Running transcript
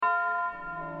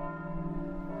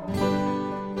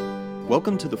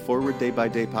Welcome to the Forward Day by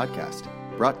Day podcast,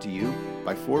 brought to you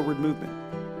by Forward Movement.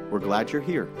 We're glad you're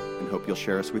here and hope you'll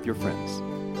share us with your friends.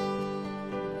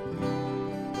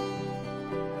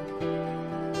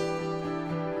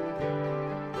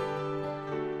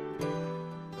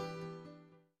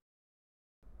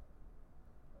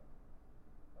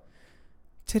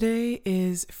 Today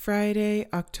is Friday,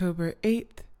 October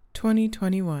 8th,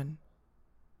 2021.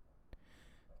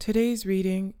 Today's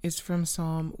reading is from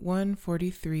Psalm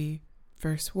 143,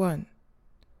 verse 1.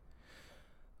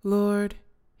 Lord,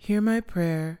 hear my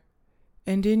prayer,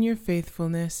 and in your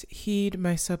faithfulness heed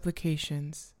my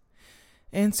supplications.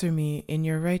 Answer me in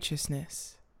your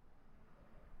righteousness.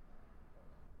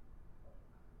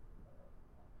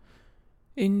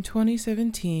 In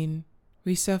 2017,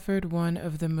 we suffered one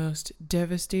of the most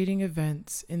devastating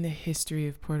events in the history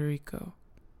of Puerto Rico.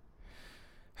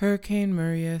 Hurricane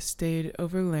Maria stayed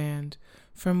over land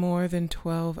for more than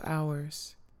 12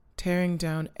 hours, tearing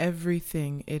down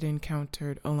everything it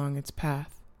encountered along its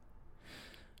path.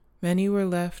 Many were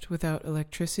left without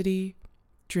electricity,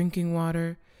 drinking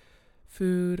water,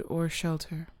 food, or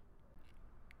shelter.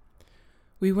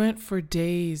 We went for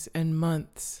days and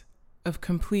months of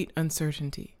complete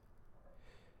uncertainty.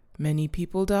 Many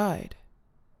people died.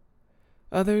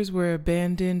 Others were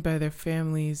abandoned by their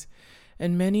families,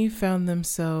 and many found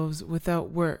themselves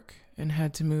without work and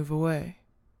had to move away.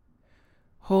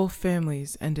 Whole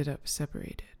families ended up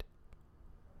separated.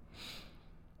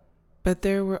 But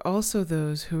there were also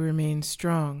those who remained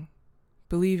strong,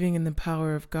 believing in the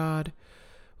power of God,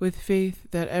 with faith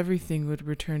that everything would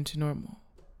return to normal.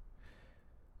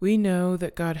 We know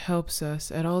that God helps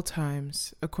us at all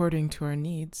times according to our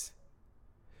needs.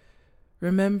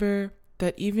 Remember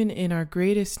that even in our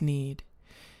greatest need,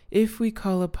 if we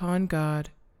call upon God,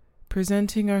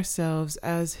 presenting ourselves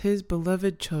as His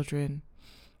beloved children,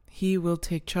 He will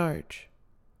take charge.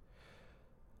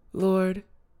 Lord,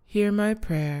 hear my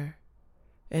prayer,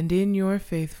 and in your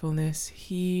faithfulness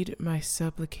heed my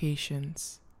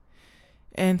supplications.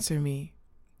 Answer me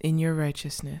in your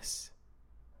righteousness.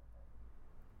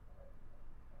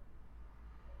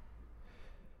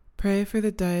 Pray for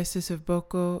the Diocese of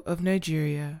Boko of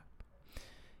Nigeria.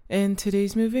 And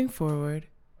today's moving forward,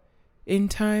 in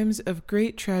times of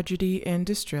great tragedy and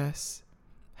distress,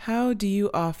 how do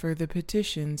you offer the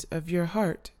petitions of your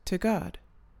heart to God?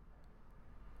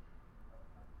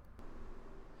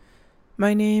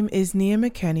 My name is Nia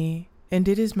McKenney, and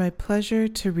it is my pleasure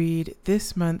to read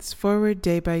this month's Forward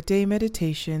Day by Day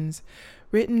meditations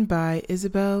written by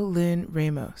Isabel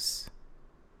Lynn-Ramos.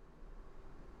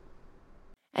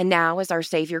 And now, as our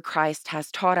Savior Christ has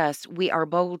taught us, we are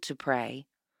bold to pray.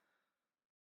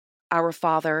 Our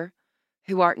Father,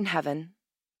 who art in heaven,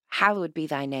 hallowed be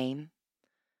thy name.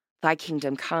 Thy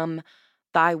kingdom come,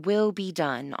 thy will be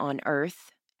done on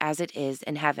earth as it is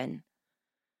in heaven.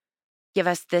 Give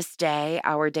us this day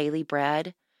our daily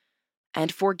bread,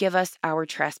 and forgive us our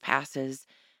trespasses,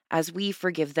 as we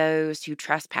forgive those who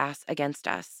trespass against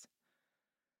us.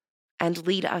 And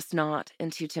lead us not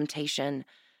into temptation,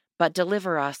 but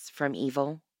deliver us from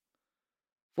evil.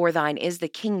 For thine is the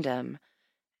kingdom,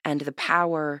 and the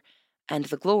power, and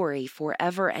the glory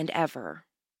forever and ever.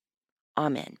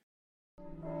 Amen.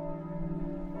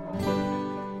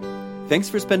 Thanks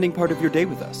for spending part of your day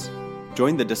with us.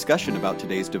 Join the discussion about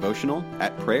today's devotional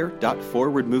at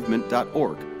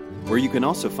prayer.forwardmovement.org, where you can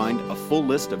also find a full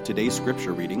list of today's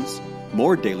scripture readings,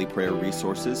 more daily prayer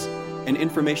resources, and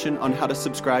information on how to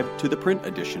subscribe to the print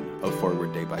edition of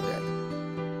Forward Day by Day.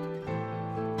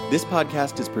 This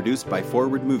podcast is produced by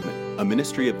Forward Movement, a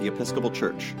ministry of the Episcopal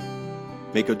Church.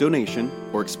 Make a donation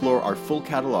or explore our full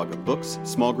catalog of books,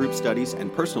 small group studies,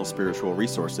 and personal spiritual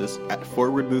resources at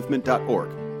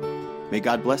forwardmovement.org. May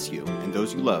God bless you and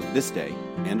those you love this day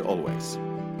and always.